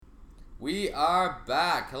We are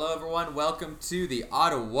back. Hello, everyone. Welcome to the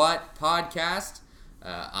Ottawhat podcast.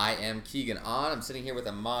 I am Keegan On. I'm sitting here with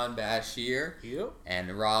Aman Bashir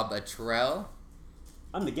and Rob Attrell.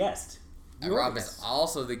 I'm the guest. And Rob is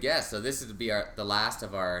also the guest. So this is be the last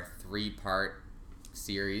of our 3-part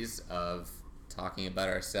series of talking about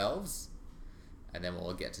ourselves. And then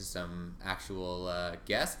we'll get to some actual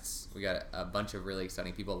guests. We got a bunch of really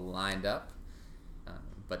exciting people lined up,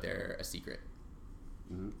 but they're a secret.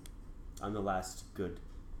 Mm-hmm. I'm the last good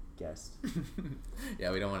guest.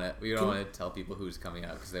 Yeah, we don't want to tell people who's coming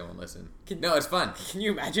out because they won't listen. No, it's fun. Can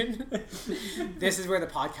you imagine? This is where the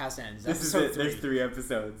podcast ends. This is it. There's 3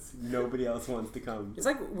 episodes. Nobody else wants to come. It's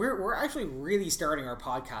like we're actually really starting our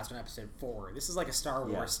podcast on episode 4. This is like a Star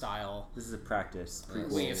Wars style. This is a practice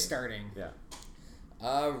way of starting. Yeah.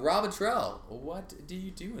 Rob Attrell, what do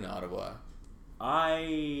you do in Ottawa?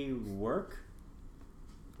 I work.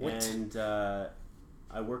 And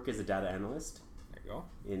I work as a data analyst. There you go.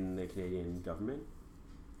 In the Canadian government.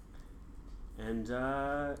 And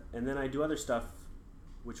then I do other stuff,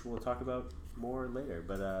 which we'll talk about more later.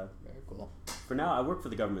 But very cool. For now, I work for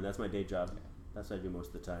the government. That's my day job. That's what I do most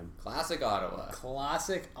of the time. Classic Ottawa.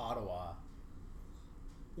 Classic Ottawa.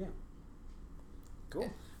 Yeah.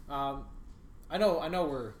 Cool. I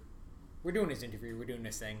know we're doing this interview. We're doing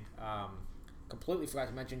this thing. Completely forgot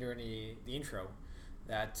to mention during the intro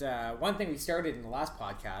that one thing we started in the last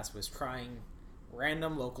podcast was trying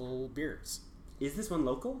random local beers. Is this one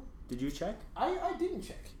local? Did you check? I didn't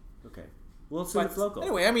check. Okay. Well, so it's local.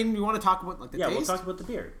 Anyway, I mean, you want to talk about the taste? Yeah, we'll talk about the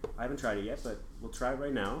beer. I haven't tried it yet, but we'll try it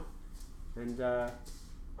right now. And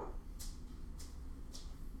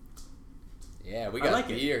yeah, we got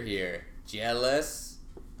beer here. Jealous.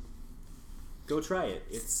 Go try it.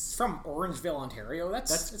 It's from Orangeville, Ontario.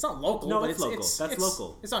 It's not local. No, but it's local. That's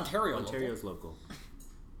local. It's Ontario. Ontario's local.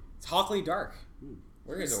 It's Hockley Dark.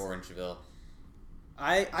 Where is Orangeville?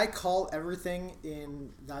 I call everything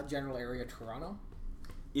in that general area Toronto.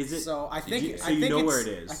 Is it? So I think you know where it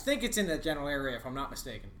is. I think it's in that general area, if I'm not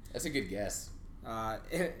mistaken. That's a good guess.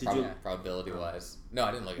 Probability wise? No,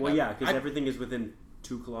 I didn't look it up. Well, yeah, because everything is within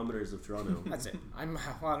 2 kilometers of Toronto. That's it. I don't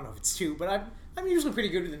know if it's 2, but I'm usually pretty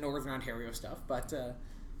good with the Northern Ontario stuff. But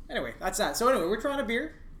anyway, that's that. So anyway, we're trying a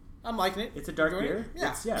beer. I'm liking it. It's a dark beer.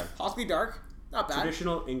 Yeah. Hockley Dark. Not bad.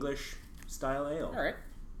 Traditional English style ale. All right.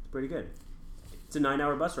 It's pretty good. It's a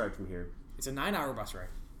 9-hour bus ride from here. It's a 9-hour bus ride.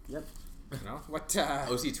 Yep. You know what?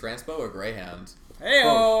 OC Transpo or Greyhound?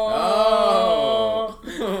 Hey-oh!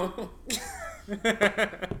 Oh!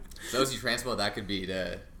 So OC Transpo, that could be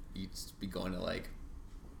you'd be going to like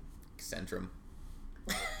Centrum.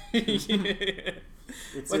 It's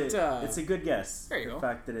a good guess. There you go. The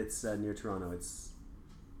fact that it's near Toronto, it's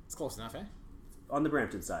close enough, eh? On the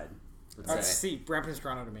Brampton side. Let's see. Brampton's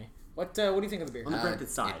Toronto to me. What do you think of the beer? On the Brampton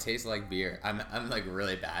side. It tastes like beer. I'm like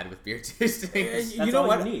really bad with beer tasting. You know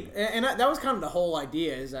what? You need. And that was kind of the whole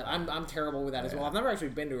idea, is that I'm terrible with that as well. I've never actually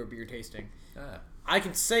been to a beer tasting. I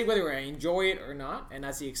can say whether I enjoy it or not, and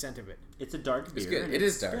that's the extent of it. It's a dark beer. It's good. It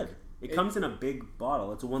is dark. Good. It comes in a big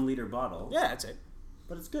bottle. It's a 1-liter bottle. Yeah, that's it.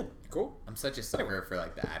 But it's good. Cool. I'm such a sucker for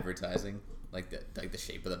like the advertising, like the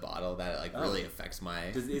shape of the bottle that really affects my.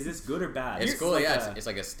 Is this good or bad? It's cool. Like it's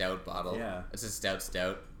like a stout bottle. Yeah. It's a stout.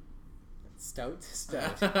 Stout.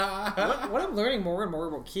 What I'm learning more and more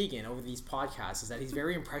about Keegan over these podcasts is that he's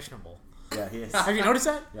very impressionable. Yeah, he is. Have you noticed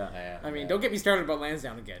that? Yeah. I mean, don't get me started about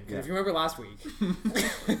Lansdowne again, because if you remember last week.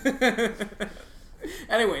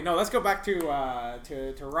 Anyway, no, let's go back to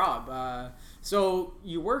Rob. So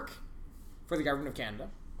you work for the Government of Canada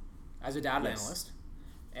as a data analyst,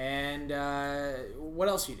 and what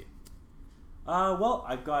else you do? Well,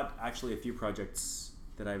 I've got actually a few projects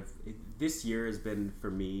that this year has been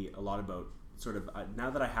for me a lot about sort of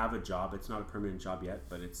now that I have a job. It's not a permanent job yet,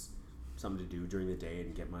 but it's something to do during the day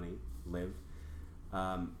and get money, live.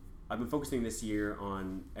 I've been focusing this year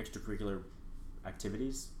on extracurricular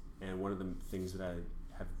activities, and one of the things that I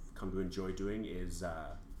have come to enjoy doing is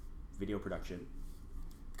video production.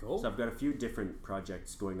 Cool. So I've got a few different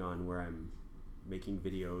projects going on where I'm making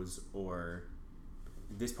videos, or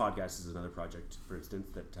this podcast is another project, for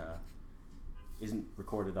instance, that isn't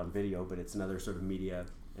recorded on video, but it's another sort of media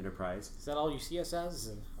enterprise. Is that all you see us as?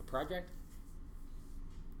 Is a project?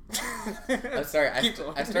 I'm sorry.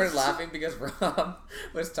 I started laughing because Rob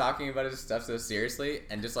was talking about his stuff so seriously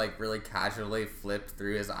and just like really casually flipped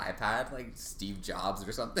through his iPad like Steve Jobs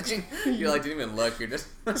or something. You like didn't even look. You're just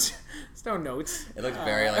there's no notes. It looked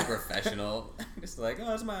very like professional. Just like,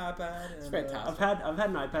 oh, it's my iPad. It's fantastic. I've had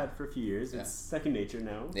an iPad for a few years. It's second nature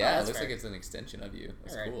now. Yeah, it looks like it's an extension of you.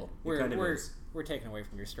 That's cool. We're we're taken away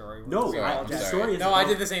from your story. No, We sorry, apologize. the story is No, about, I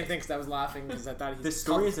did the same thing because I was laughing because I thought the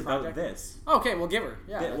story is about this. Okay, well, give her.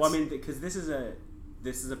 Yeah. Well, I mean, because this is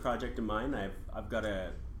a project of mine. I've got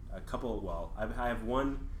a couple. Well, I have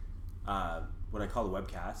one, what I call a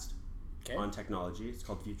webcast on technology. It's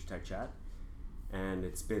called Future Tech Chat, and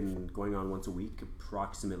it's been going on once a week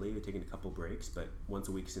approximately. We've taken a couple breaks, but once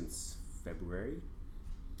a week since February.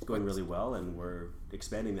 It's going really well, and we're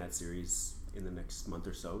expanding that series in the next month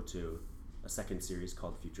or so to a second series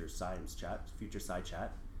called Future Sci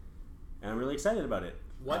Chat, and I'm really excited about it.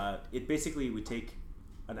 What? It basically, we take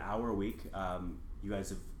an hour a week. You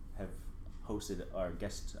guys have hosted our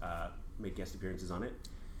made guest appearances on it.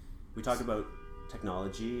 We talk about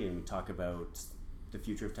technology, and we talk about the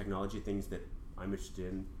future of technology, things that I'm interested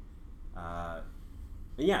in. And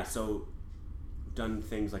yeah, so done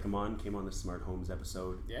things like Amon came on the Smart Homes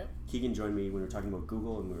episode. Yeah. Keegan joined me when we were talking about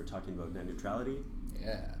Google and we were talking about net neutrality.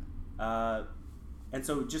 Yeah. And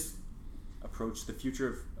so just approach the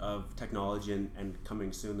future of technology and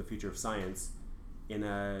coming soon the future of science in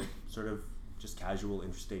a sort of just casual,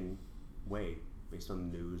 interesting way based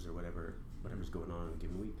on the news or whatever's going on in a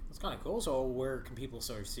given week. That's kind of cool. So where can people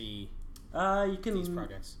sort of see You can these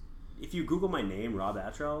projects? If you Google my name, Rob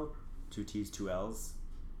Attrell, 2 T's, 2 L's.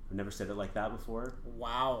 I've never said it like that before.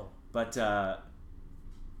 Wow. But I'm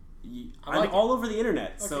like all over the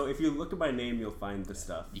internet, Okay. so if you look at my name, you'll find the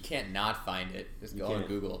stuff. You can't not find it. Just go on can't.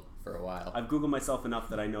 Google for a while. I've Googled myself enough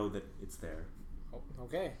that I know that it's there. Oh,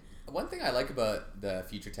 okay. One thing I like about the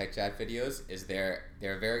Future Tech Chat videos is they're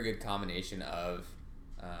a very good combination of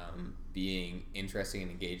being interesting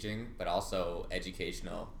and engaging, but also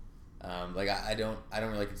educational. Like I don't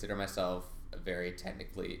really consider myself very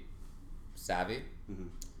technically savvy,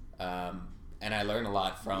 and I learn a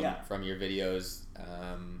lot from your videos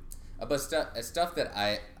about stuff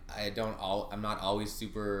that I'm not always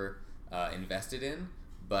super invested in,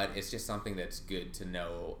 but it's just something that's good to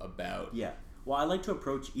know about. Yeah. Well, I like to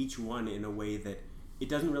approach each one in a way that it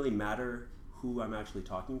doesn't really matter who I'm actually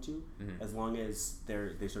talking to, as long as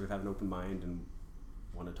they sort of have an open mind and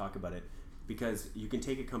want to talk about it. Because you can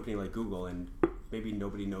take a company like Google and maybe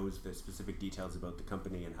nobody knows the specific details about the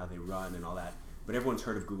company and how they run and all that, but everyone's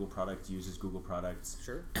heard of Google products, uses Google products,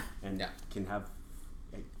 Sure. and can have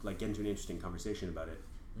get into an interesting conversation about it.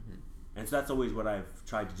 And so that's always what I've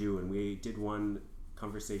tried to do. And we did one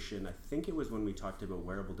conversation, I think it was when we talked about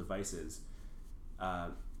wearable devices,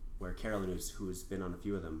 where Carolyn, who's been on a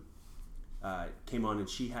few of them, came on, and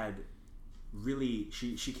she had really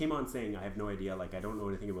she came on saying, I have no idea, like I don't know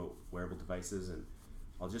anything about wearable devices, and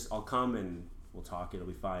I'll come and we'll talk, it'll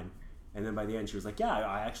be fine. And then by the end she was like, yeah,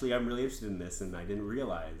 I'm really interested in this, and I didn't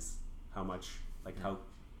realize how much how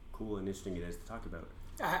cool and interesting it is to talk about.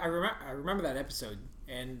 I remember that episode,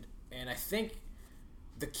 and I think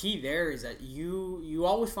the key there is that you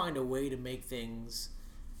always find a way to make things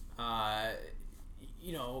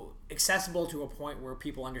accessible to a point where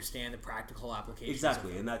people understand the practical applications.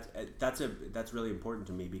 Exactly, and that's really important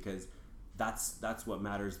to me, because that's what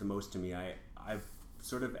matters the most to me. I've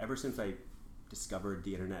sort of, ever since I discovered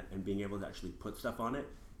the internet and being able to actually put stuff on it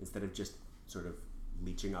instead of just sort of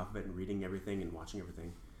leeching off of it and reading everything and watching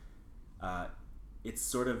everything, it's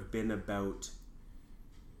sort of been about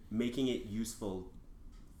making it useful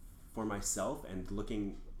for myself and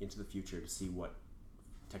looking into the future to see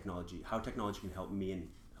how technology can help me and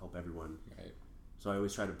help everyone. Right. So I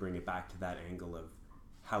always try to bring it back to that angle of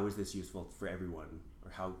how is this useful for everyone,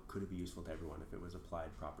 or how could it be useful to everyone if it was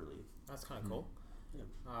applied properly. That's kind of cool.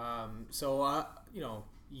 Yeah. So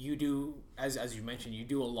you do, as you mentioned, you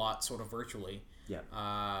do a lot sort of virtually.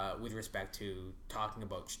 Yeah. With respect to talking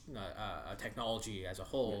about technology as a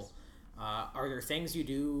whole. Yes. Are there things you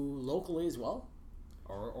do locally as well,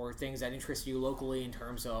 or things that interest you locally in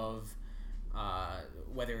terms of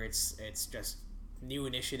whether it's just new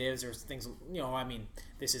initiatives or things? I mean,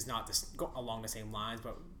 this is not along the same lines,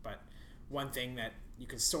 but one thing that you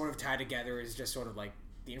can sort of tie together is just sort of like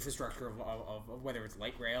the infrastructure of whether it's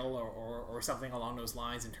light rail or something along those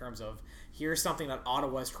lines, in terms of here's something that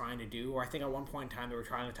Ottawa is trying to do. Or I think at one point in time they were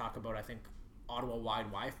trying to talk about, I think, Ottawa wide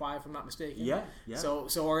Wi-Fi, if I'm not mistaken. Yeah. So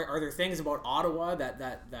are there things about Ottawa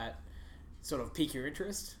that sort of pique your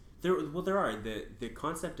interest? There are. The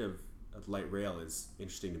concept of light rail is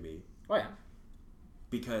interesting to me. Oh yeah.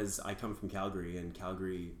 Because I come from Calgary, and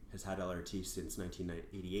Calgary has had LRT since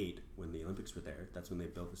 1988 when the Olympics were there. That's when they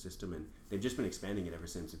built the system, and they've just been expanding it ever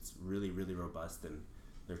since. It's really, really robust, and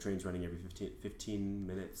there are trains running every 15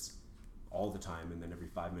 minutes all the time, and then every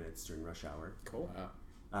 5 minutes during rush hour. Cool.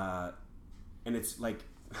 Wow. And it's like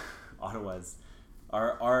Ottawa's,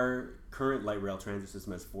 our current light rail transit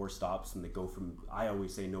system has 4 stops, and they go from, I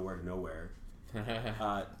always say, nowhere to nowhere.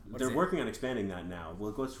 They're working on expanding that now. Well,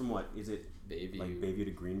 it goes from what is it? Bayview. Like Bayview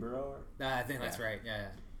to Greenboro? Or? I think that's right. Yeah.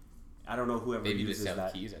 I don't know whoever Bayview to uses South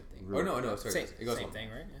that. Keys, I think. route. Oh no, sorry. It goes same one thing,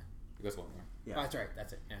 more. right? Yeah. It goes one more. Yeah. Oh, that's right.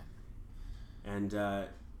 That's it. Yeah. And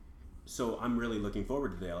so I'm really looking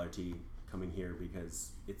forward to the LRT coming here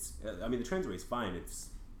because it's. I mean, the Transway is fine.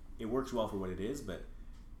 It works well for what it is, but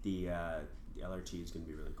the LRT is going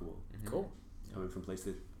to be really cool. Mm-hmm. Cool. Coming from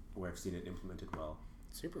places where I've seen it implemented well.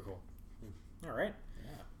 Super cool. All right.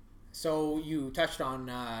 Yeah. So you touched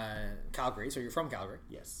on Calgary. So you're from Calgary.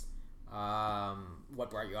 Yes. What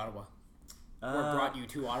brought you Ottawa? What brought you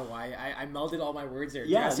to Ottawa? I melded all my words there.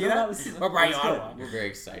 Yeah, Did you see that? What brought you to Ottawa? We're very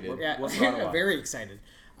excited. Yeah, What brought Ottawa? very excited.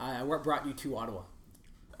 What brought you to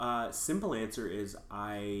Ottawa? Simple answer is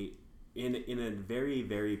in a very,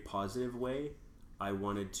 very positive way, I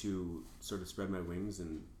wanted to sort of spread my wings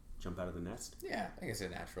and jump out of the nest. Yeah, I think it's a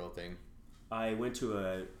natural thing. I went to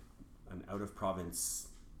an out of province,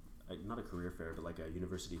 not a career fair, but like a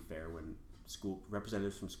university fair when school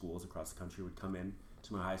representatives from schools across the country would come in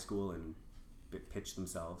to my high school and pitch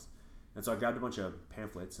themselves. And so I grabbed a bunch of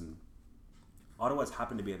pamphlets, and Ottawa's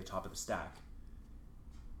happened to be at the top of the stack.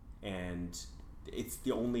 And it's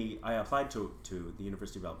the only, I applied to the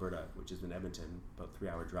University of Alberta, which is in Edmonton, about a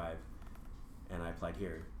 3-hour drive, and I applied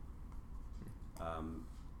here.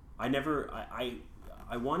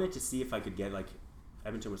 I wanted to see if I could get, like,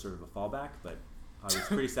 Edmonton was sort of a fallback, but I was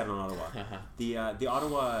pretty set on Ottawa. The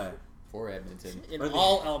Ottawa... For Edmonton. In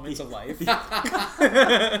all elements of life.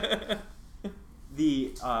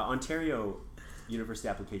 The Ontario University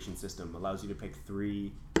application system allows you to pick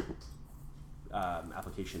 3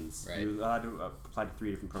 applications. Right. You're allowed to apply to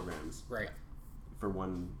 3 different programs. Right. For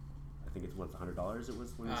one, I think it's $100 it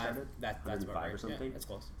was when we started? That's about right. or something. Yeah, that's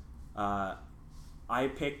close.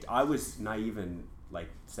 I was naive and like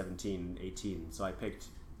 17, 18, so I picked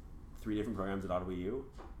 3 different programs at Ottawa U.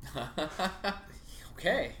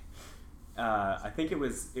 Okay. I think it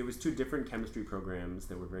was 2 different chemistry programs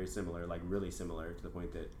that were very similar, like really similar, to the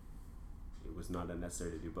point that it was not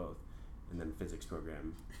unnecessary to do both. And then physics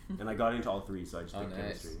program, and I got into all 3, so I just picked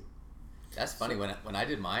chemistry. That's funny. When I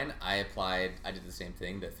did mine, I applied. I did the same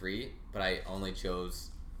thing, the 3, but I only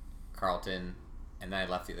chose Carleton, and then I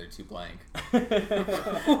left the other 2 blank.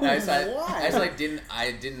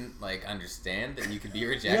 I didn't like understand that you could be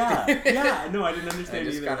rejected. Yeah. No, I didn't understand. I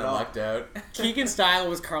just kind of lucked out. Keegan's style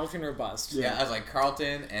was Carleton or bust. Yeah, I was like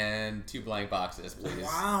Carleton and 2 blank boxes, please.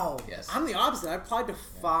 Wow. Yes. I'm the opposite. I applied to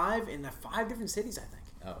 5 in the 5 different cities, I think.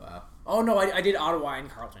 Oh wow. Oh no, I did Ottawa and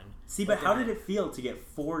Carleton. See, but how did it feel to get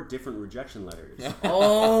 4 different rejection letters?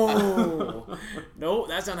 Oh no,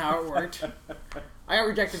 that's not how it worked. I got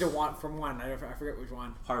rejected from one. I forget which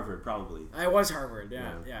one. Harvard, probably. I was Harvard.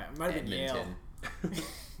 Yeah. It might have been Yale.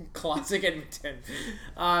 Classic Edmonton.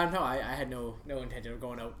 No, I had no intention of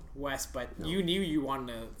going out west, but you knew you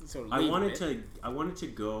wanted to sort of leave I wanted to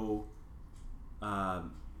go.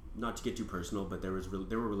 Not to get too personal, but there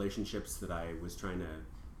were relationships that I was trying to,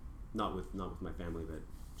 not with my family, but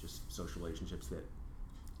just social relationships that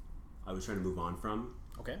I was trying to move on from.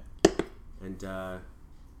 Okay. And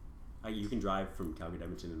you can drive from Calgary to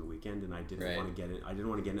Edmonton in a weekend, and I didn't want to get it. I didn't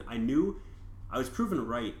want to get it. I knew I was proven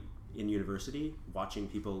right in university, watching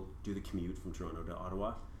people do the commute from Toronto to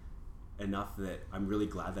Ottawa, enough that I'm really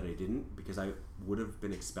glad that I didn't, because I would have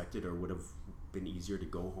been expected, or would have been easier to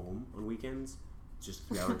go home on weekends. Just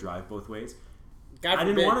 3-hour drive both ways. I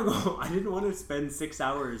didn't want to go. I didn't want to spend 6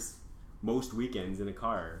 hours most weekends in a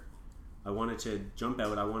car. I wanted to jump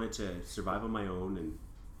out. I wanted to survive on my own and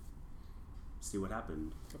see what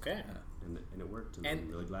happened. Okay. And it worked, and I'm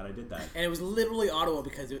really glad I did that. And it was literally Ottawa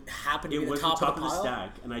because it happened to be the the top of the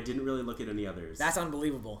stack, and I didn't really look at any others. That's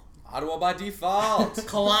unbelievable. Ottawa by default.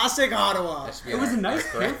 Classic Ottawa. It was a nice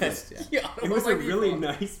pamphlet. It was a really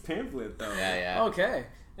nice pamphlet, though. Yeah. Okay.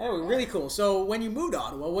 Anyway, really cool. So when you moved to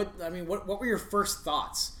Ottawa, what were your first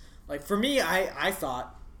thoughts? Like for me, I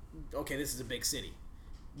thought, okay, this is a big city,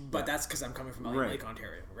 but that's because I'm coming from Lake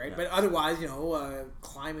Ontario, right? Yeah. But otherwise,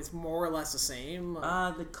 climate's more or less the same.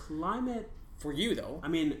 The climate for you, though. I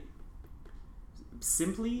mean,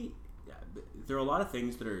 simply, there are a lot of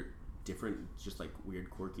things that are different, just like weird,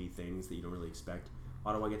 quirky things that you don't really expect.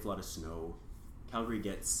 Ottawa gets a lot of snow. Calgary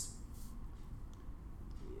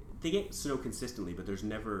they get snow consistently, but there's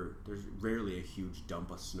rarely a huge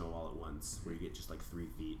dump of snow all at once where you get just like 3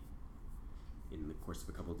 feet in the course of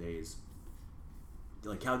a couple of days.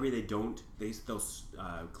 Like Calgary, they'll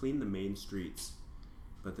clean the main streets,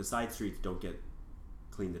 but the side streets don't get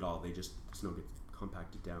cleaned at all. The snow gets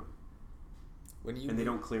compacted down. They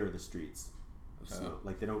don't clear the streets of snow.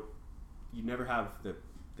 Like they don't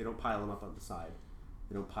pile them up on the side.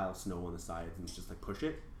 they don't pile snow on the side and just like push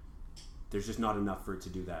it. There's just not enough for it to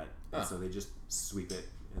do that, and so they just sweep it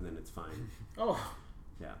and then it's fine. Oh,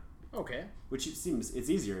 Yeah, okay. which it seems it's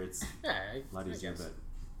easier. It's Yeah, a lot easier, but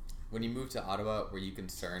When you moved to Ottawa, were you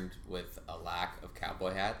concerned with a lack of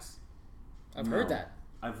cowboy hats? I've No. heard that.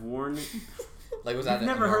 I've worn. Like, was that You've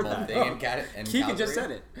a never heard normal that. thing in Calgary? Keegan just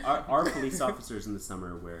said it. Our police officers in the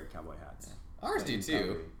summer wear cowboy hats. Ours do In too.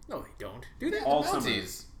 Calgary. No, they don't. Do they? All the summer.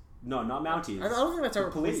 Mounties. No, not Mounties. I don't think that's our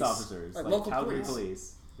police police officers, like like local Calgary police.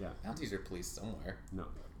 police. Yeah, Mounties are police somewhere. no,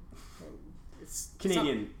 It's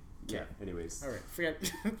Canadian. Yeah. Anyways, All right,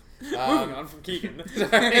 forget. Moving on from Keegan.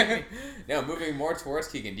 Sorry. No, moving more towards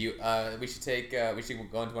Keegan. Do you? We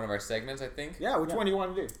should go into one of our segments. I think. Yeah, which one do you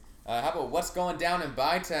want to do? How about what's going down in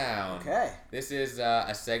Bytown? Okay. This is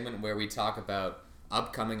a segment where we talk about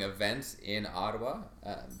upcoming events in Ottawa.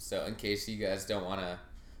 So in case you guys don't want to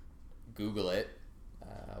Google it,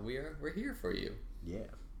 we're here for you. yeah.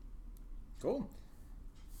 Cool.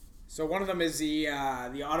 So one of them is the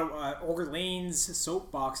Ottawa Orleans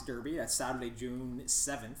Soapbox Derby. That's Saturday, June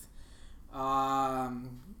 7th.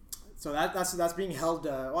 So that's being held.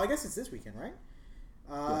 Well, I guess it's this weekend, right?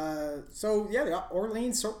 So yeah, the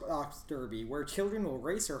Orleans Soapbox Derby, where children will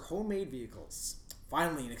race their homemade vehicles.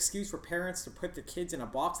 Finally, an excuse for parents to put their kids in a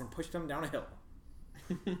box and push them down a hill.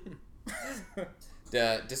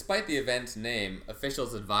 Despite the event's name,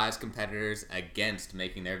 officials advise competitors against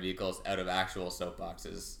making their vehicles out of actual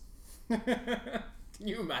soapboxes. Can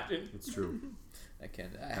you imagine? It's true. I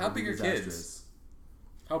can. How big are kids?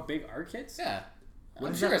 How big are kids? Yeah. What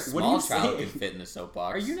I'm is sure that? a What are small you child saying? can fit in a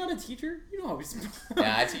soapbox. Are you not a teacher? You know how we.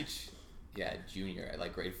 Yeah, I teach. Yeah, junior at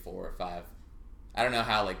like grade 4 or 5. I don't know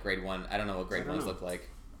how like grade 1. I don't know what grade 1s look like.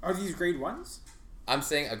 Are these grade 1s? I'm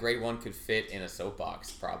saying a grade 1 could fit in a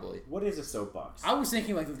soapbox probably. What is a soapbox? I was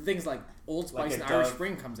thinking like the things like Old Spice Like a and Irish Dove.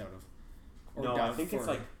 Spring comes out of. Or No, I Dove think it's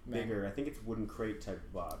for like men. bigger. I think it's wooden crate type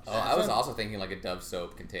box. Oh, I was also thinking like a Dove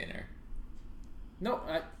soap container. No,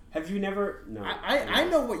 Have you never? No. I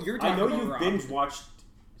know what you're talking I know about. you've Rob. binge watched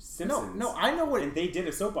Simpsons. No, I know what. And they did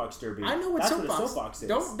a soapbox derby. I know what That's soapbox. what a soapbox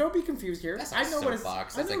is. Don't be confused here. That's I not know what a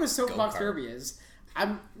soapbox, I that's know like what a soapbox go-kart. derby is.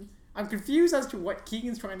 I'm confused as to what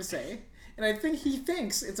Keegan's trying to say, and I think he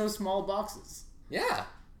thinks it's those small boxes. Yeah.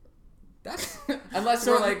 That's unless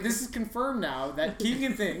So we're like this is confirmed now that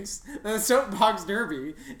Keegan thinks that the soapbox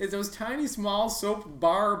derby is those tiny small soap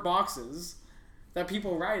bar boxes that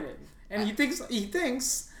people ride in, and he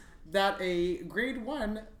thinks that a grade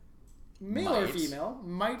 1 male or Might. female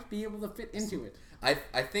might be able to fit into it. I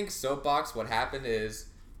think soapbox. What happened is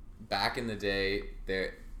back in the day,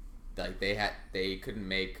 they couldn't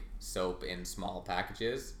make soap in small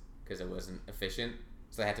packages because it wasn't efficient.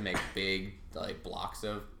 So they had to make big like blocks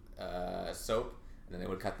of soap, and then they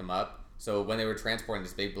would cut them up. So when they were transporting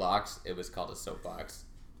these big blocks, it was called a soapbox,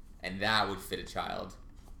 and that would fit a child.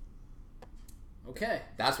 Okay.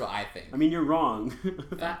 That's what I think. I mean, you're wrong.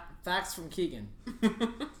 Facts from Keegan.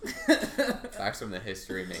 Facts from the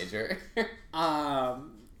history major.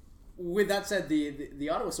 With that said, the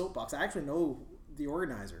Ottawa Soapbox, I actually know the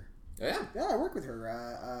organizer. Oh yeah. Yeah, I work with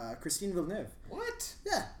her, Christine Villeneuve. What?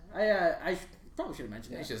 Yeah, I probably should have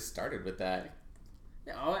mentioned You that. should have started with that.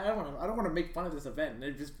 Yeah, I don't want to make fun of this event. And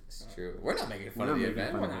it just It's true. We're not making fun We're of the not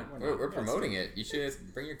making event. fun of it. We're promoting it. You should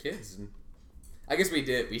bring your kids. And I guess we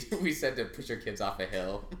did. We said to push your kids off a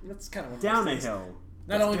hill. that's kind of one of Down those a things. hill.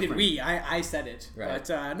 Not That's only different. did we, I said it, Right.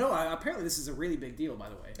 but no. Apparently, this is a really big deal. By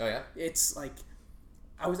the way, Oh yeah. it's like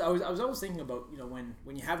I was always thinking about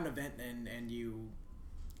when you have an event and you.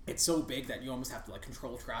 It's so big that you almost have to like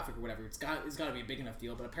control traffic or whatever. It's got to be a big enough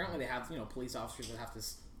deal. But apparently they have police officers that have to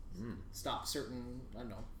stop certain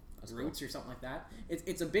routes or something like that.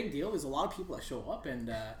 It's a big deal. There's a lot of people that show up,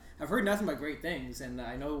 and I've heard nothing but great things. And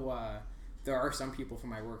I know there are some people from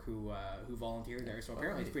my work who volunteer there. So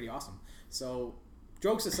apparently it's pretty awesome. So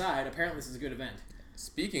jokes aside, apparently this is a good event.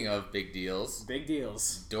 Speaking of big deals, Big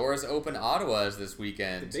deals. Doors Open Ottawa is this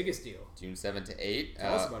weekend. The biggest deal. June 7 to 8.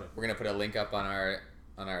 Tell us about it. We're gonna put a link up on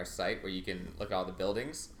our site where you can look at all the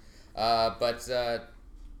buildings. But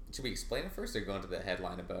should we explain it first or go into the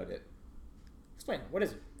headline about it? Explain. What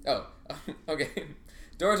is it? Oh, okay.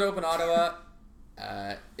 Doors Open Ottawa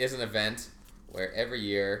is an event where every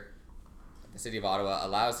year the city of Ottawa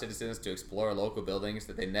allows citizens to explore local buildings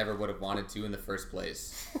that they never would have wanted to in the first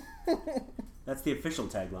place. That's the official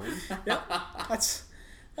tagline. Yeah, that's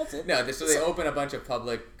it. No, so they open a bunch of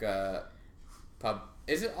public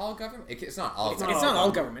Is it all government? It's not all It's government. not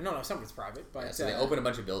all government. No, some of it's private. But Yeah, so they open a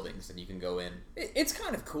bunch of buildings and you can go in. It's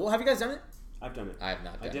kind of cool. Have you guys done it? I've done it. I have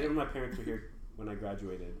not done I did it when my parents were here when I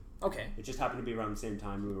graduated Okay. It just happened to be around the same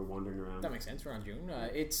time we were wandering around. That makes sense. Around June.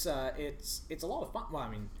 It's a lot of fun. Well, I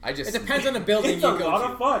mean, it depends on the building It's you a go lot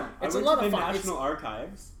to. of fun. It's I a went lot to of the fun. National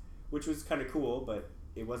Archives, which was kind of cool, but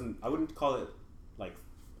it wasn't. I wouldn't call it like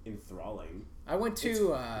enthralling. I went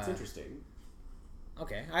to. It's interesting.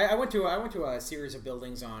 Okay, I went to a series of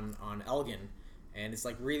buildings on Elgin, and it's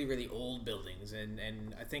like really really old buildings, and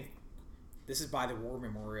I think this is by the War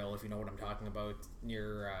Memorial, if you know what I'm talking about,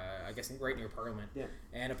 near I guess right near Parliament. Yeah.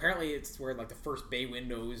 And apparently it's where like the first bay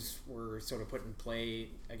windows were sort of put in play,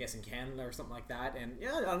 I guess in Canada or something like that. And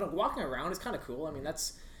yeah, I don't know, walking around is kind of cool. I mean,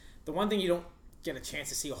 that's the one thing you don't get a chance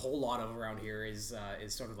to see a whole lot of around here is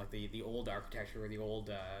sort of like the old architecture or the old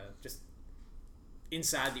just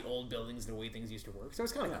inside the old buildings, the way things used to work. So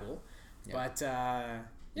it's kind of cool. Yeah. But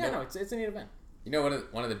it's a neat event. You know,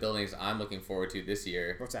 one of the buildings I'm looking forward to this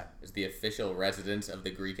year. What's that? Is the official residence of the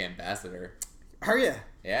Greek ambassador. Are you?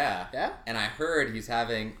 Yeah. Yeah? And I heard he's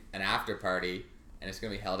having an after party, and it's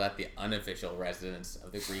going to be held at the unofficial residence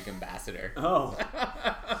of the Greek ambassador. Oh.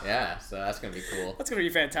 Yeah, so that's going to be cool. That's going to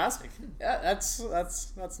be fantastic. Yeah, that's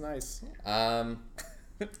nice.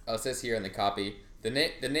 It says here in the copy, the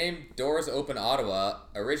name Doors Open Ottawa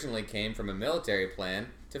originally came from a military plan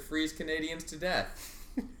to freeze Canadians to death.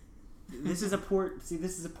 This is a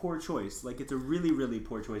poor choice. Like, it's a really, really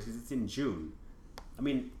poor choice because it's in June. I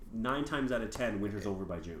mean, 9 times out of 10, winter's over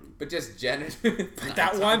by June. But just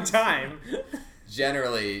that one time.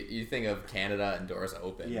 Generally, you think of Canada and doors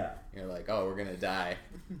open. Yeah. You're like, oh, we're gonna die.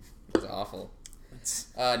 It's awful.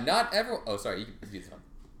 Not everyone. Oh, sorry. You can do this one.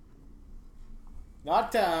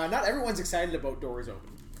 Not everyone's excited about doors open.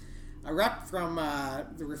 A rep from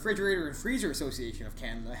the Refrigerator and Freezer Association of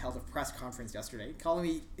Canada held a press conference yesterday, calling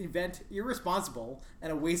the event irresponsible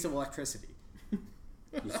and a waste of electricity.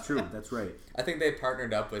 It's true. That's right. I think they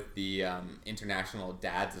partnered up with the International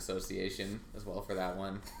Dads Association as well for that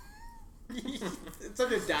one. It's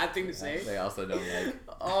such a dad thing to say. They also don't like.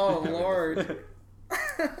 Oh, Lord.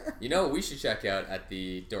 You know what we should check out at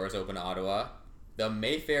the Doors Open Ottawa? The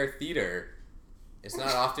Mayfair Theatre. It's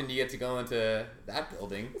not often you get to go into that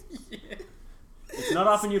building. Yeah. It's not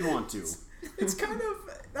often you'd want to. That's kind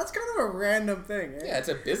of a random thing. Eh? Yeah, it's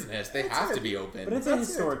a business. They have to be open. But it's a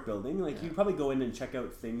historic building. Like, you'd probably go in and check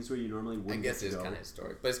out things where you normally I wouldn't. guess it's kind of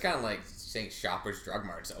historic. But it's kind of like saying Shoppers Drug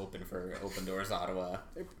Mart's open for Open Doors Ottawa.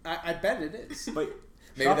 I bet it is. But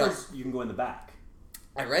Maybe Shoppers, you can go in the back.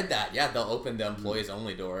 I read that. Yeah, they'll open the employees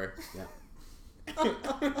only door. Yeah.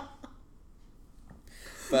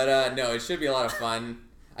 But no, it should be a lot of fun.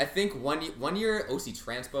 I think one year OC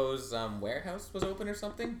Transpo's warehouse was open or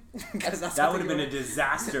something. That would have been a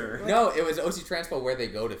disaster. No, it was OC Transpo where they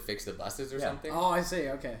go to fix the buses or something. Oh, I see.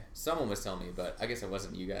 Okay. Someone was telling me, but I guess it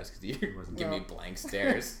wasn't you guys because you were giving me blank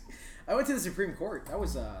stares. I went to the Supreme Court. That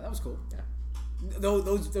was cool. Yeah.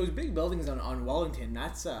 Those big buildings on Wellington.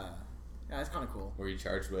 That's kind of cool. What were you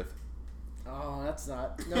charged with? Oh, that's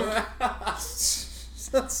not. No. That's.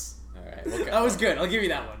 All right. That was good. I'll give you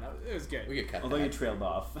that one. It was good. We could cut Although that. you trailed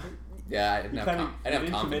off. Yeah, I didn't have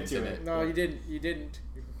didn't confidence commit in to it. No, you didn't. You didn't.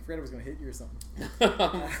 You're afraid I was going to hit you or something.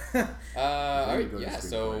 All right, go to yeah. Supreme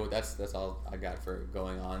So Court. that's all I got for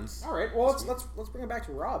going ons. All right. Well, let's bring it back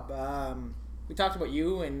to Rob. We talked about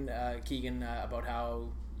you and Keegan about how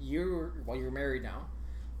you're married now,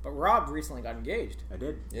 but Rob recently got engaged. I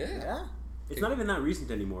did. Yeah. Yeah. It's not even that recent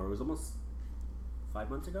anymore. It was almost 5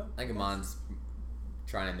 months ago. I think Amon's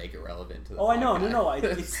trying to make it relevant to the Oh, I know. podcast. No.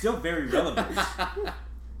 It's still very relevant.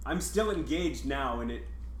 I'm still engaged now, and You're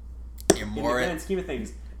in more the grand scheme of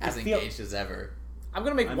things, as I feel- engaged as ever. I'm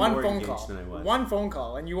gonna make I'm one more phone engaged call. than I was. One phone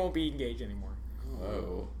call, and you won't be engaged anymore.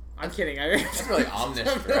 Whoa. I'm kidding. That's really ominous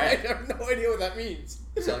I threat. have no idea what that means.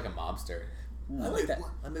 You sound like a mobster. I like that.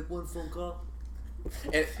 I make one phone call.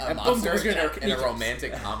 A And mobster boom, in a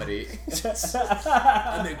romantic comedy.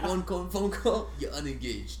 I make one phone call, you're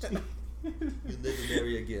unengaged. You'll never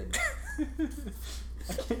marry again.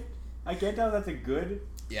 I can't tell if that's a good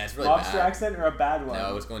Yeah, it's really lobster bad. accent or a bad one. No,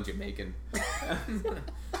 I was going Jamaican.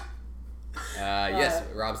 Yes,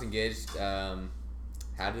 Rob's engaged.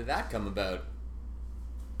 How did that come about?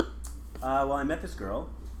 Well, I met this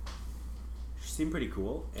girl. She seemed pretty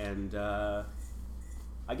cool, and I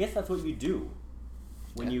guess that's what you do.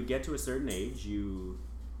 When you get to a certain age, you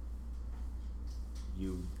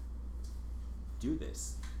do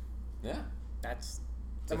this. Yeah. That's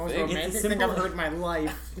It's a the most thing. romantic It's a thing I've simple- heard in my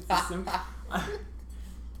life. It's a simple,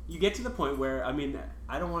 you get to the point where, I mean,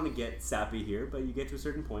 I don't want to get sappy here, but you get to a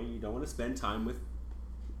certain point, you don't want to spend time with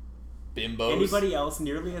Bimbos. anybody else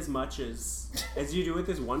nearly as much as you do with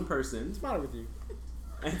this one person. What's the matter with you?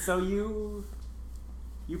 And so you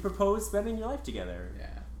propose spending your life together.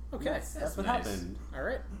 Yeah. Okay. That's what nice. happened. All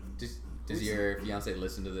right. Does your fiance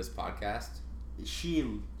listen to this podcast? She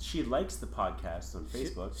likes the podcast on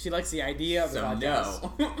Facebook. She likes the idea of the So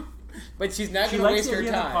podcast. no. But she's not She going to likes waste the her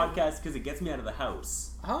idea of the time. podcast because it gets me out of the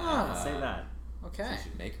house. I'll Ah. say that. Okay. You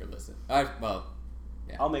should make her listen. Well,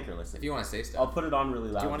 yeah. I'll make her listen. If you want to say stuff. I'll put it on really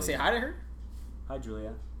loudly. Do you want to say hi to her? Hi,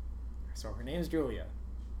 Julia. So her name's Julia.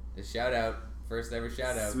 A shout out. First ever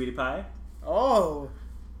shout out. Sweetie Pie. Oh.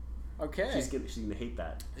 Okay. She's gonna hate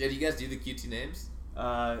that. Yeah, do you guys do the QT names?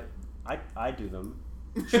 I do them.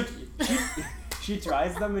 She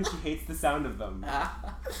tries them and she hates the sound of them.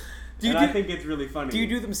 I think it's really funny. Do you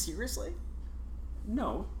do them seriously?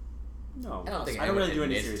 No. I don't think I don't anyone really do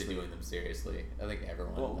any admits to seriously. doing them seriously. I think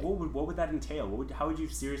everyone. Well, what would that entail? How would you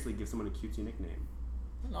seriously give someone a cutesy nickname?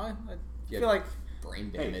 No, I Yeah. feel like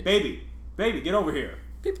brain Hey, damage. baby, get over here.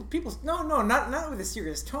 people. No, not with a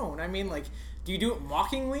serious tone. I mean, like, do you do it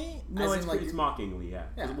mockingly? No, As in, it's mockingly, yeah.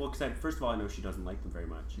 Yeah. Well, because first of all, I know she doesn't like them very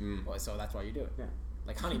much. Well, so that's why you do it. Yeah.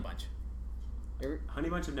 Like Honey Bunch. Honey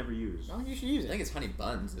Bunch I've never used. No, you should use I it. think it's honey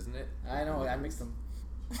buns, isn't it? I know, I mixed them.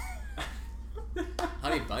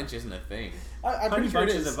 Honey bunch isn't a thing. I'm Honey pretty sure it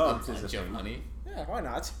Bunches is. of A Oats is a bunch of thing. honey. Yeah, why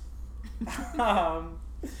not?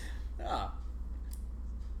 Yeah.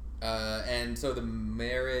 And so the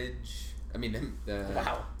marriage. I mean the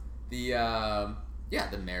Wow. the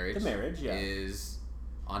marriage. The marriage, yeah. is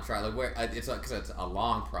on trial. Like where it's because it's a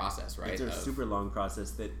long process, right? It's a super long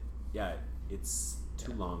process that, yeah, it's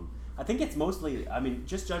too long. I think it's mostly, I mean,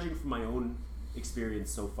 just judging from my own experience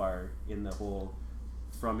so far in the whole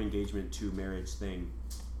from engagement to marriage thing,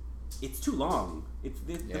 it's too long. It's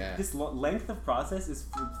this length of process is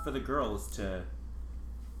for the girls to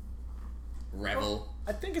revel.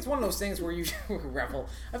 I think it's one of those things where you revel.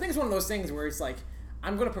 I think it's one of those things where it's like,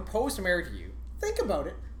 I'm going to propose to marry you. Think about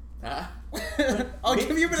it. I'll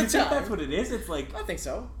give you a bit Do of think time. that's what it is? It's like, I think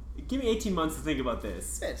so. give me 18 months to think about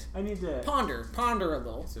this. That's it. I need to Ponder a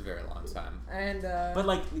little. It's a very long time. And But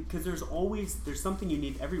like, because there's something you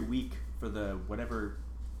need every week for the whatever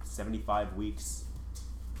 75 weeks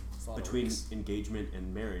it's a lot of between weeks. engagement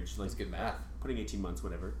and marriage. Like, That's good math. putting 18 months,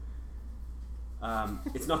 whatever.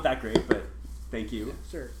 It's not that great, but thank you.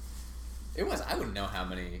 Sure. It was. I wouldn't know how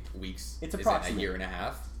many weeks. It's is in approximate. a year and a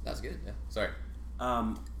half. That's good. Yeah. Sorry.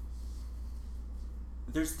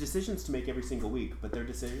 There's decisions to make every single week, but they're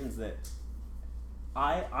decisions that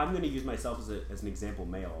I'm going to use myself as an example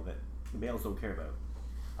male that males don't care about.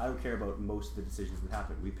 I don't care about most of the decisions that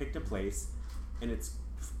happen. We picked a place, and it's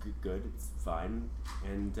good, it's fine,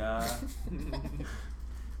 and I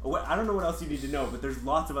don't know what else you need to know, but there's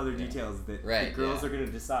lots of other details that the girls are going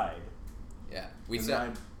to decide. Yeah, I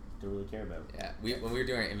don't really care about. Yeah, when we were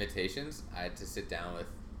doing our invitations, I had to sit down with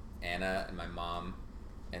Anna and my mom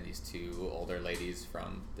and these two older ladies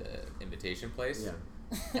from the invitation place. Yeah.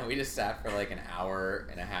 And we just sat for like an hour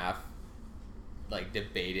and a half, like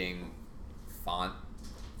debating font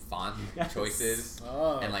Yes. choices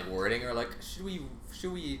Oh. and like wording, or like should we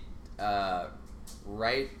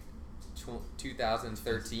write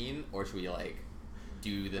 2013, or should we like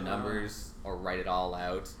do the numbers or write it all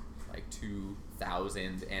out like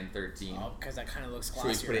 2013? Oh, because that kind of looks Should we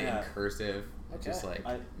classier. put it Yeah. in cursive? Okay. Just like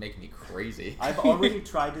make me crazy. I've already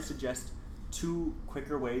tried to suggest 2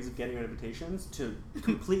 quicker ways of getting our invitations to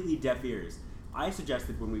completely deaf ears. I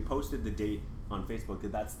suggested when we posted the date on Facebook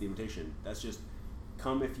that's the invitation. That's just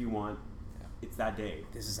come if you want. Yeah. It's that day.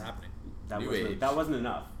 This is happening. New age. That wasn't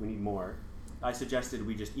enough. We need more. I suggested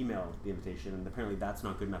we just email the invitation, and apparently that's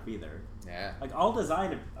not good enough either. Yeah. Like, I'll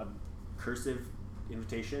design a cursive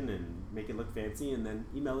invitation and make it look fancy, and then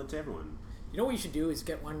email it to everyone. You know what you should do is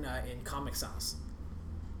get one in Comic Sans.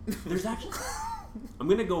 There's actually... I'm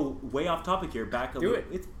going to go way off topic here. Do it.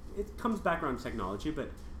 It comes back around technology,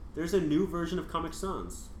 but there's a new version of Comic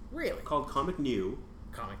Sans Really? called Comic New,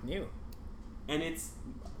 Comic New. and it's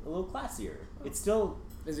a little classier. It's still...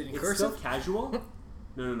 Is it in It's cursive? still casual.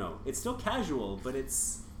 No. It's still casual, but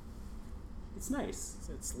it's nice.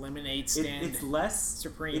 So it's lemonade stand. It's less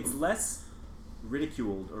Supreme. It's less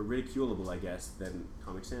ridiculed or ridiculable, I guess, than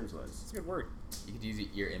Comic Sans was. It's a good word. You could use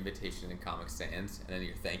your invitation in Comic Sans and then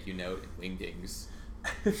your thank you note in Wingdings.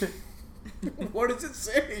 What does it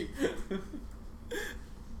say?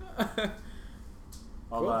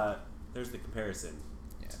 There's the comparison.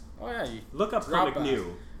 Yeah. Oh yeah, you, Look up Rob, Comic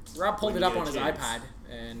New. Rob pulled When it you up get on a his chance. iPad,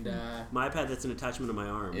 and My iPad, that's an attachment on my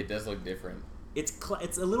arm. It does look different. It's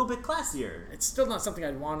a little bit classier. it's still not something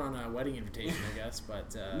I'd want on a wedding invitation, I guess.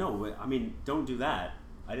 But No, I mean, don't do that.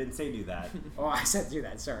 I didn't say do that. Oh, I said do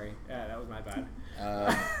that. Sorry, that was my bad.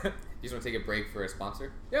 You just want to take a break for a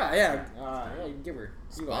sponsor? Yeah, you can give her.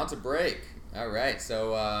 Sponsor break. All right.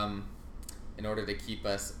 So, in order to keep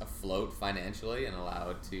us afloat financially and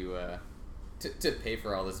allowed to pay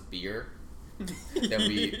for all this beer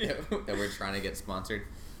that we're trying to get sponsored.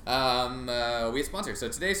 We have sponsors. So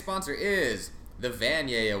today's sponsor is the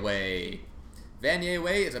Vanier Away. Vanier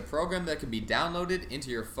Away is a program that can be downloaded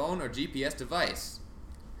into your phone or GPS device.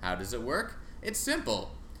 How does it work? It's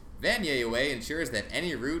simple. Vanier Away ensures that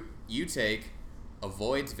any route you take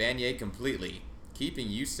avoids Vanier completely, keeping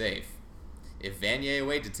you safe. If Vanier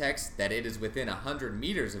Away detects that it is within 100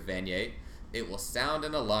 meters of Vanier, it will sound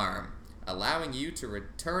an alarm, allowing you to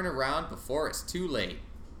return around before it's too late.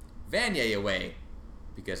 Vanier Away,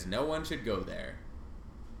 because no one should go there.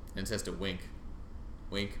 And it says to wink.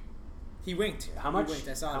 Wink. He winked. How much? He winked.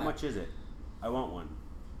 I saw how that. much is it? I want one.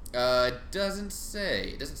 It doesn't say.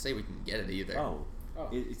 It doesn't say we can get it either. Oh.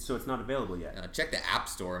 So it's not available yet. Check the App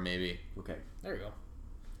Store maybe. Okay. There we go.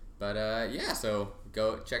 But yeah, so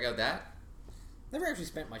go check out that. Never actually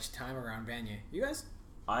spent much time around Vanier. You guys?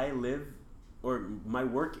 I live, or my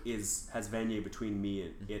work has Vanier between me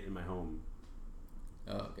and it and my home.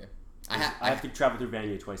 Oh, okay. I have to travel through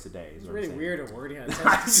Vanier twice a day. It's really weird of wording on a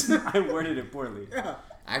sentence. I worded it poorly. Yeah.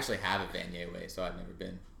 I actually have a Vanier Way, so I've never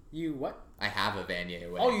been. You what? I have a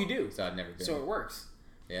Vanier Way. Oh, you do? So I've never been. So it works.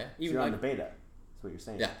 Yeah. So Even you're on like, the beta. That's what you're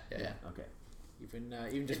saying. Yeah. Okay.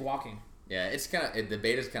 even just walking. Yeah, it's kind of the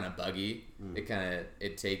beta's kind of buggy.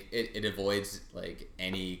 It avoids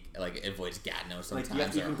it avoids Gatineau sometimes.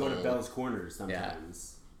 Like you can go to Hull. Bell's Corners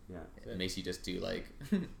sometimes. Yeah. It makes you just do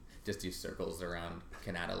just do circles around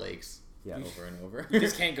Canada Lakes. Yeah. Over and over. You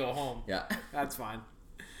just can't go home. Yeah. That's fine.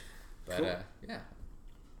 But Cool. yeah,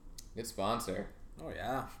 good sponsor. Oh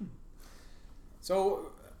yeah.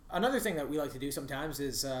 So another thing that we like to do sometimes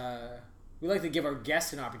is we like to give our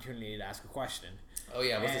guests an opportunity to ask a question. Oh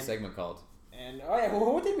yeah, what's the segment called? And oh yeah,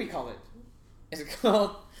 what did we call it? Is it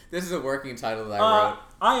called? This is a working title that I wrote.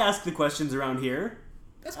 I ask the questions around here.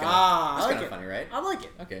 That's kind of it. funny, right? I like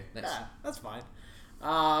it. Okay, nice. Yeah, that's fine.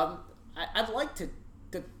 I'd like to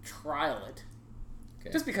trial it.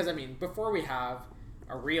 Okay. Just because, I mean, before we have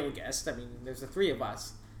a real guest, I mean, there's the three of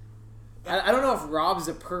us. I don't know if Rob's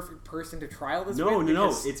the perfect person to trial this with. No.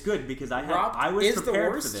 It's good because I was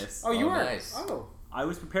prepared for this. Oh, you are? Nice. Oh. I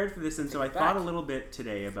was prepared for this, and so I Back. thought a little bit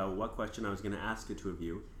today about what question I was going to ask the two of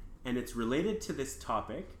you, and it's related to this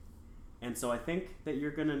topic, and so I think that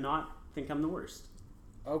you're going to not think I'm the worst.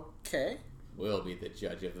 Okay. We'll be the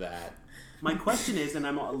judge of that. My question is, and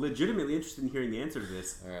I'm legitimately interested in hearing the answer to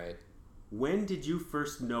this, All right. when did you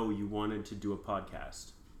first know you wanted to do a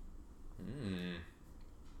podcast?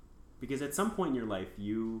 Because at some point in your life,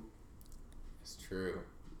 It's true.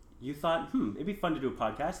 you thought, it'd be fun to do a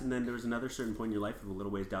podcast, and then there was another certain point in your life, a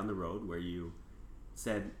little ways down the road, where you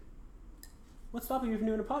said, what's stopping you from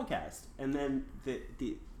doing a podcast? And then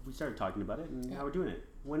we started talking about it, and now we're doing it.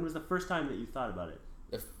 When was the first time that you thought about it?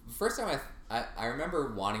 The first time I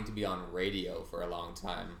remember wanting to be on radio for a long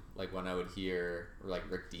time, like when I would hear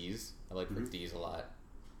Rick Dees. I like Rick Dees a lot.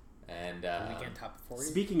 And Weekend Top 40.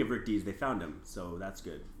 Speaking of Rick Dees, they found him, so that's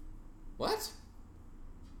good. What?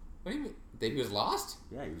 What do you mean? He was lost?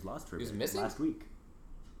 Yeah, he was lost for a He was bit missing? last week.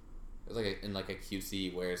 It was in a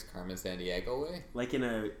QC Where's Carmen Sandiego way? Like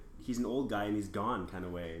he's an old guy and he's gone kind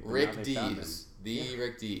of way. But now Rick they found Dees. him.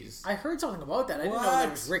 Rick Dees. I heard something about that. I didn't know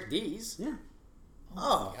that was Rick Dees. Yeah.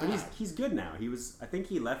 Oh. But he's good now. I think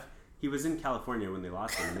he left. He was in California when they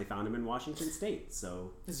lost him, and they found him in Washington State.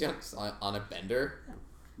 So Is he on a bender?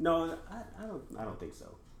 no, I don't think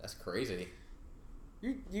so. That's crazy.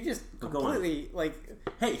 You just Go on. completely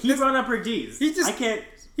Hey, he brought up Rick Dees. I can't.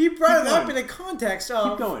 He brought it Keep up going. in a context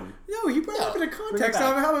of. Keep going. No, he brought it up in a context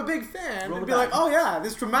back. of I'm a big fan Roll and it be like, back. oh yeah,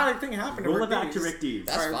 this dramatic thing happened. Roll to it Rick back to Dees. Rick Dees.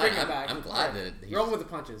 That's Sorry, fine. bring it back. I'm glad Alright. that he's... Roll with the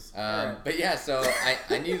punches. Alright. But yeah, so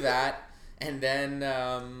I knew that, and then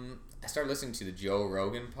I started listening to the Joe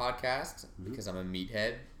Rogan podcast because I'm a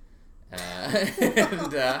meathead. For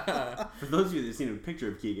those of you that have seen a picture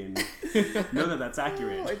of Keegan, know that that's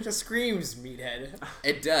accurate. Oh, it just screams meathead.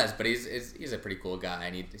 It does, but he's a pretty cool guy,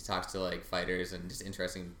 and he talks to fighters and just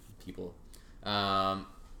interesting people. And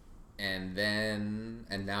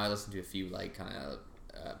now I listen to a few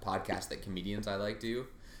podcasts that comedians I like do,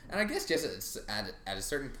 and I guess just at a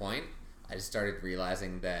certain point, I just started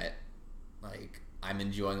realizing that I'm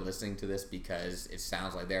enjoying listening to this because it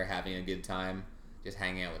sounds like they're having a good time just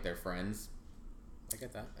hanging out with their friends. I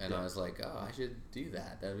get that. And I was like, oh, I should do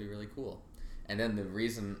that. That would be really cool. And then the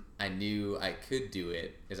reason I knew I could do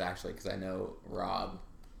it is actually because I know Rob,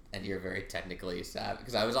 and you're very technically savvy.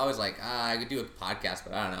 Because I was always like, I could do a podcast,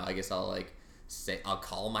 but I don't know. I guess I'll I'll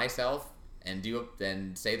call myself and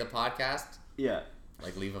then say the podcast. Yeah.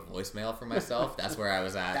 like leave a voicemail for myself. That's where I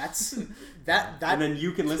was at. That and then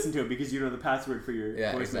you can listen to it because you know the password for your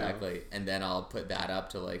yeah, voicemail. exactly. And then I'll put that up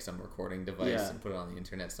to like some recording device and put it on the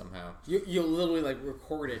internet somehow. You'll literally like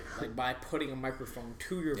record it like by putting a microphone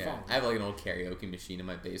to your phone. I have like an old karaoke machine in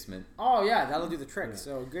my basement. Oh yeah, that'll do the trick. Yeah.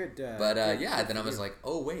 So good. But then I was like,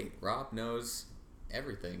 oh wait, Rob knows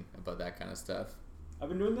everything about that kind of stuff. I've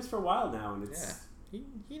been doing this for a while now, and it's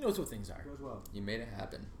he knows what things are. Goes well. You made it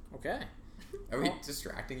happen. Okay. Are we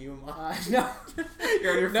distracting you, Mom? No.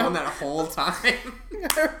 You're on your phone that whole time.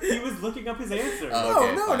 He was looking up his answer. Oh,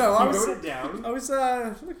 okay, no. I wrote it down. I was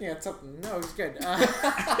looking at something. No, it was good.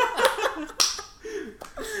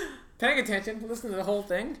 Paying attention, listening to the whole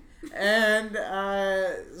thing, and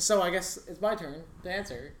so I guess it's my turn to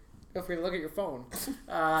answer. Feel free to look at your phone.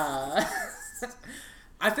 I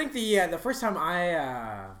think the first time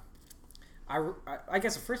I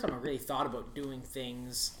guess the first time I really thought about doing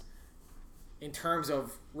things in terms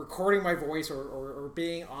of recording my voice or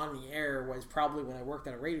being on the air was probably when I worked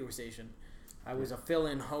at a radio station. I was a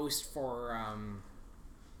fill-in host for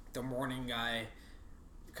the morning guy,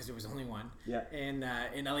 because there was only one. Yeah.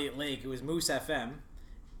 In Elliott Lake, it was Moose FM,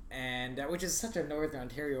 and which is such a Northern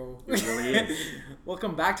Ontario. It really is.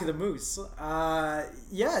 Welcome back to the Moose. So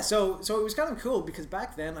it was kind of cool because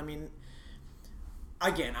back then, I mean,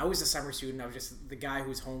 again, I was a summer student. I was just the guy who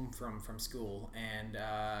was home from school, and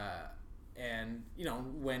you know,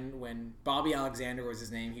 when Bobby Alexander was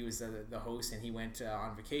his name, he was the host, and he went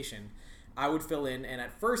on vacation. I would fill in, and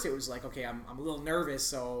at first it was like, okay, I'm a little nervous,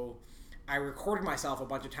 so I recorded myself a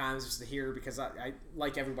bunch of times just to hear, because I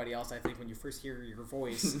like everybody else, I think when you first hear your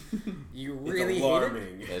voice, you really hate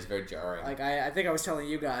it. Yeah, it's very jarring. Like I think I was telling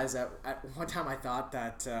you guys that at one time I thought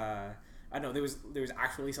that I know there was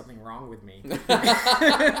actually something wrong with me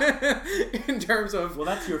in terms of. Well,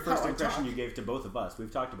 that's your first impression you gave to both of us. We've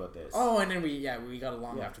talked about this. Oh, and then we got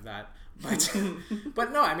along after that.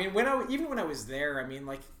 But no, I mean when I was there, I mean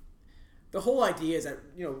like the whole idea is that,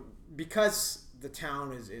 you know, because the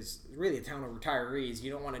town is really a town of retirees, you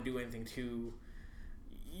don't want to do anything too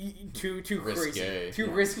risque. Crazy, too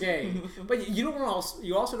risque. But you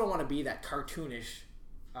also don't want to be that cartoonish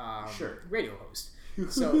radio host.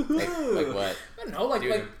 So like what? I don't know,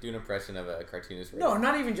 do an impression of a cartoonist. No,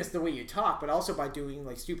 not even just the way you talk, but also by doing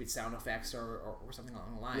like stupid sound effects or something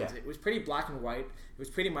along the lines. Yeah. It was pretty black and white. It was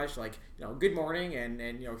pretty much like, you know, good morning and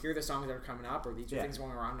you know, here are the songs that are coming up, or these are things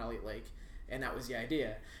going around Elliott Lake, and that was the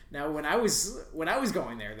idea. Now when I was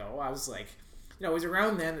going there though, I was like, you know, it was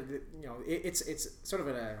around then. You know, it's sort of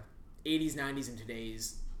a 80s, 90s, and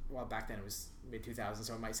today's. Well, back then it was mid 2000s,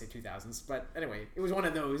 so I might say 2000s. But anyway, it was one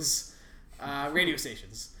of those. Radio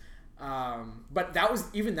stations, but that was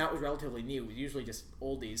relatively new. It was usually just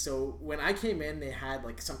oldies. So when I came in, they had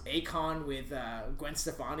like some Akon with Gwen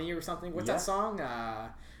Stefani or something. What's that song? I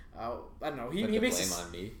don't know. He makes this, on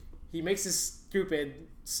me. He makes this stupid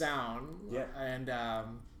sound. Yeah. And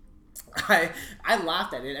I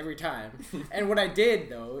laughed at it every time. And what I did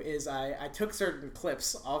though is I took certain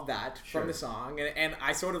clips of that from the song and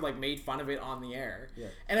I sort of like made fun of it on the air. Yeah.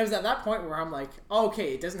 And it was at that point where I'm like, oh,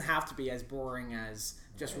 okay, it doesn't have to be as boring as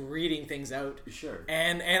just reading things out. Sure.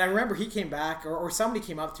 And I remember he came back or somebody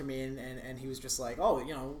came up to me and he was just like, oh,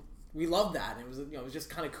 you know, we love that. And it was, you know, it was just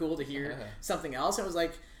kind of cool to hear something else. It was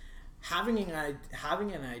like having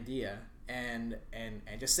an idea. And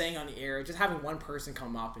just saying on the air, just having one person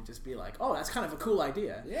come up and just be like, oh, that's kind of a cool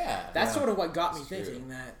idea. Yeah. That's sort of what got me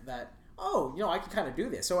thinking that oh, you know, I can kind of do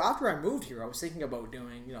this. So after I moved here, I was thinking about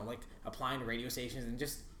doing, you know, like applying to radio stations and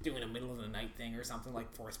just doing a middle of the night thing or something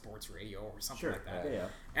like for sports radio or something like that. Yeah.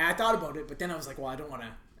 And I thought about it, but then I was like, well, I don't want to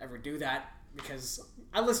ever do that because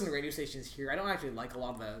I listen to radio stations here. I don't actually like a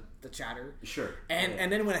lot of the chatter. Sure.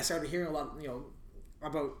 And then when I started hearing a lot, you know,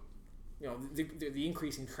 about, you know, the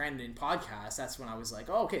increasing trend in podcasts, that's when I was like,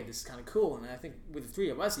 oh, okay, this is kind of cool. And I think with the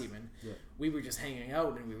three of us even, we were just hanging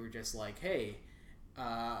out and we were just like, hey,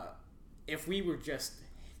 if we were just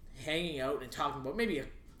hanging out and talking about maybe a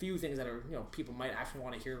few things that are, you know, people might actually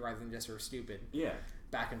want to hear rather than just sort of stupid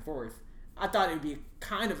back and forth, I thought it would be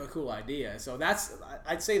kind of a cool idea. So that's,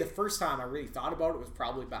 I'd say the first time I really thought about it was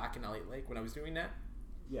probably back in Elliott Lake when I was doing that.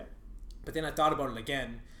 Yeah. But then I thought about it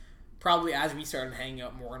again probably as we started hanging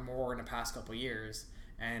out more and more in the past couple of years,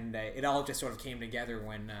 and it all just sort of came together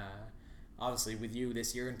when, obviously with you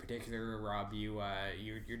this year in particular, Rob, you're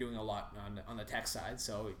doing a lot on the tech side,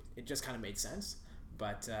 so it just kind of made sense.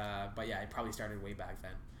 But yeah, it probably started way back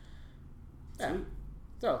then. Yeah. Sweet.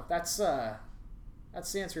 So that's the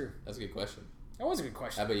answer. That's a good question. That was a good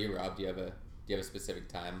question. How about you, Rob? Do you have a specific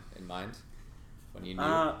time in mind when you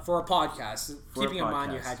knew? For a podcast, keeping in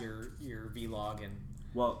mind you had your vlog and.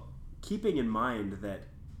 Well, keeping in mind that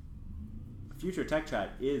Future Tech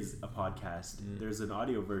Chat is a podcast. There's an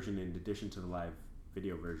audio version in addition to the live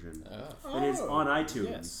video version. It is on iTunes.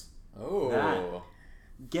 Yes. Oh.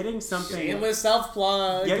 Getting something Shameless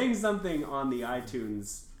self-plug. Getting something on the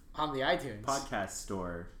iTunes podcast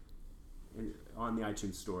store, on the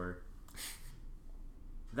iTunes store,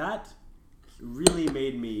 that really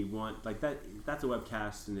made me want, like, that's a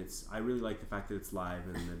webcast, and I really like the fact that it's live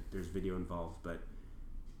and that there's video involved, but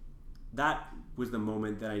that was the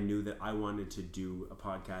moment that I knew that I wanted to do a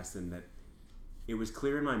podcast, and that it was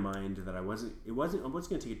clear in my mind that I wasn't going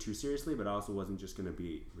to take it too seriously, but I also wasn't just going to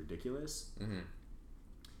be ridiculous.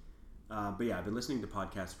 But yeah, I've been listening to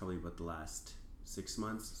podcasts probably about the last 6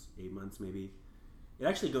 months, 8 months maybe. It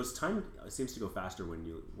actually time seems to go faster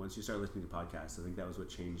once you start listening to podcasts. I think that was what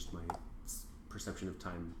changed my perception of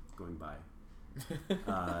time going by.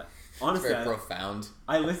 Honestly, It's very profound.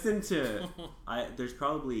 I listen to there's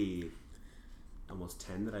probably almost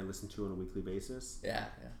 10 that I listen to on a weekly basis. Yeah.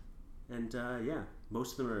 And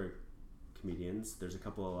most of them are comedians. There's a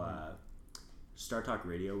couple Star Talk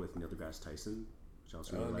Radio with Neil deGrasse Tyson, which I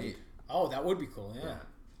also really like. Neat. Oh, that would be cool. Yeah.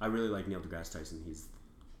 I really like Neil deGrasse Tyson. He's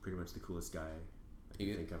pretty much the coolest guy I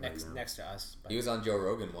can think of right now. Next to us. He was on Joe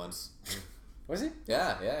Rogan once. Was he?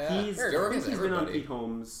 Yeah. He's been on Pete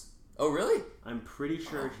Holmes. Oh, really? I'm pretty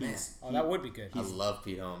sure he's... Oh, that would be good. I love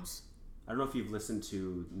Pete Holmes. I don't know if you've listened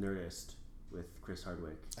to Nerdist with Chris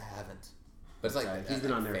Hardwick. I haven't. But it's like he's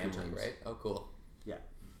been on there a few family, times. right? Oh, cool. Yeah.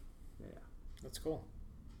 That's cool.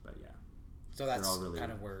 But yeah. So that's all really,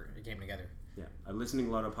 kind of where it came together. Yeah. I'm listening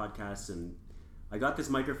to a lot of podcasts, and I got this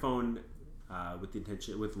microphone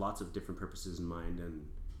with lots of different purposes in mind, and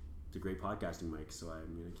it's a great podcasting mic, so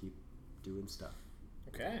I'm going to keep doing stuff.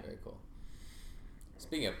 Okay. Very cool.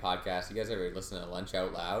 Speaking of podcasts, you guys ever listen to Lunch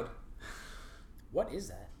Out Loud? What is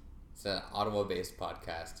that? It's an Ottawa-based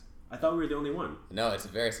podcast. I thought we were the only one. No, it's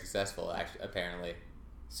very successful, actually, apparently.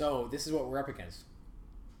 So this is what we're up against.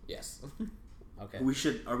 Yes. Okay.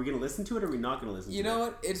 Are we going to listen to it, or are we not going to listen to it? You know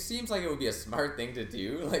what? It seems like it would be a smart thing to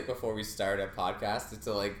do, like, before we start a podcast, is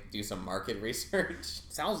to, like, do some market research.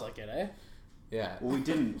 Sounds like it, eh? Yeah. Well, we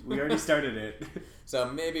didn't. We already started it. So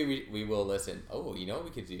maybe we will listen. Oh, you know what we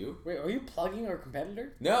could do? Wait, are you plugging our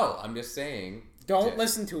competitor? No, I'm just saying. Don't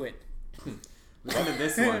listen to it. Listen to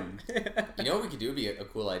this one. You know what we could do? Would be a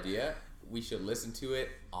cool idea. We should listen to it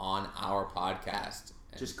on our podcast.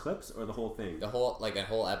 Just clips or the whole thing? A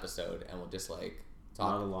whole episode, and we'll just like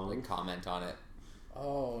talk, Not along? like comment on it.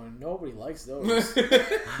 Oh, nobody likes those.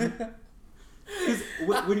 Because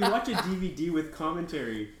when you watch a DVD with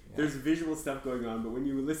commentary, there's visual stuff going on, but when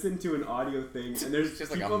you listen to an audio thing and there's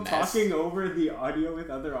just like a people mess. talking over the audio with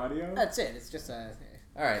other audio, That's it. It's just a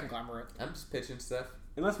All right. conglomerate. I'm just pitching stuff.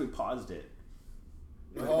 unless we paused it.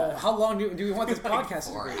 Oh, how long do we want this podcast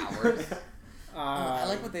to 4 be? hours. I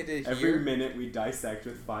like what they did here. Every minute we dissect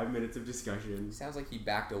with 5 minutes of discussion. Sounds like he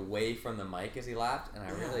backed away from the mic as he laughed, and I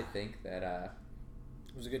really think that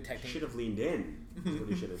It was a good technique. Should have leaned in. That's what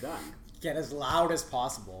he should have done. Get as loud as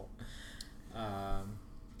possible. All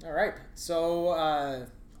right. So,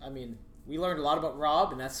 I mean, we learned a lot about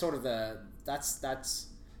Rob, and that's sort of that's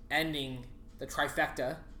ending the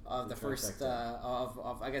trifecta of the first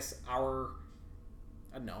of I guess our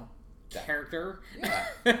I don't know character.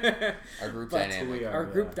 Yeah. Our group dynamic. are, Our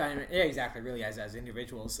yeah. group dynamic. Yeah, exactly. Really, as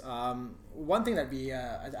individuals. One thing that'd be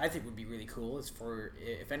I think would be really cool is for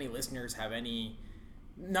if any listeners have any,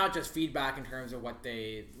 not just feedback in terms of what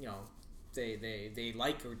they they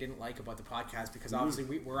like or didn't like about the podcast, because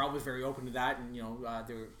obviously we're always very open to that, and I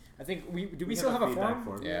think we still have a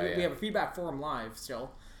forum. Yeah, we have a feedback forum live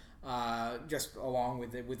still, just along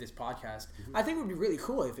with this podcast. I think it would be really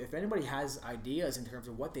cool if anybody has ideas in terms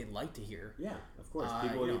of what they'd like to hear. Yeah, of course.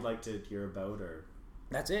 People you'd like to hear about, or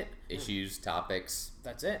That's it. Issues, topics.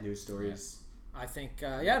 That's it. news stories. I think,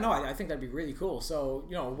 I think that'd be really cool. So,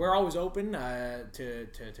 we're always open to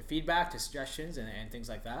feedback, to suggestions, and things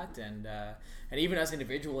like that. And even us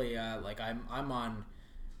individually, like I'm on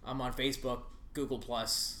Facebook, Google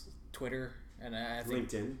Plus, Twitter, and I think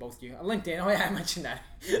LinkedIn. both you. LinkedIn. Oh yeah, I mentioned that.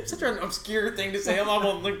 Such an obscure thing to say. I'm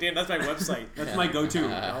on LinkedIn. That's my website. That's my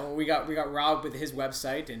go-to. We got Rob with his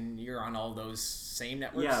website, and you're on all those same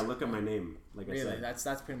networks. Yeah, look at my name. Like I Really, said.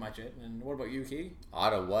 that's pretty much it. And what about you, Key?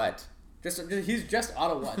 Ottawhat. He's just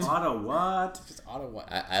Ottawhat. Ottawhat. Just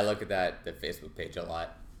Ottawhat. I look at the Facebook page a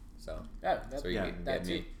lot. So Yeah, so you can that get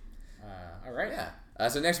me. too. All right. Yeah.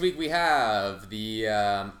 So next week we have the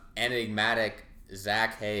enigmatic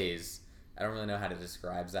Zach Hayes. I don't really know how to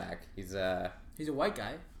describe Zach. He's a white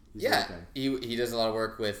guy. He's yeah. okay. He does a lot of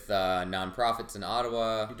work with nonprofits in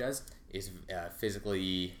Ottawa. He does. He's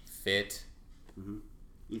physically fit.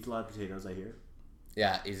 Mm-hmm. Eats a lot of potatoes, I hear.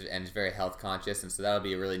 Yeah, he's very health conscious, and so that'll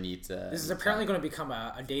be a really neat. This is apparently going to become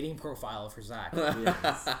a dating profile for Zach.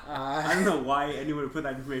 Yes. I don't know why anyone would put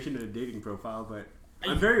that information in a dating profile, but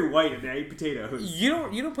I'm very white and I eat potatoes. You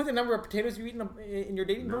don't put the number of potatoes you eat in your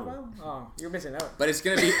dating profile? Oh, you're missing out. But it's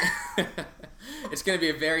gonna be it's gonna be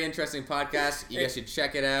a very interesting podcast. You guys should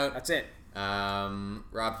check it out. That's it.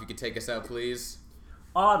 Rob, if you could take us out, please.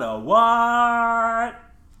 Ottawhat!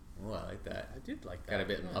 Oh, I like that. I did like that. Got a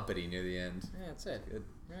bit Muppety near the end. Yeah, that's it. Good.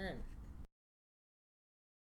 All right.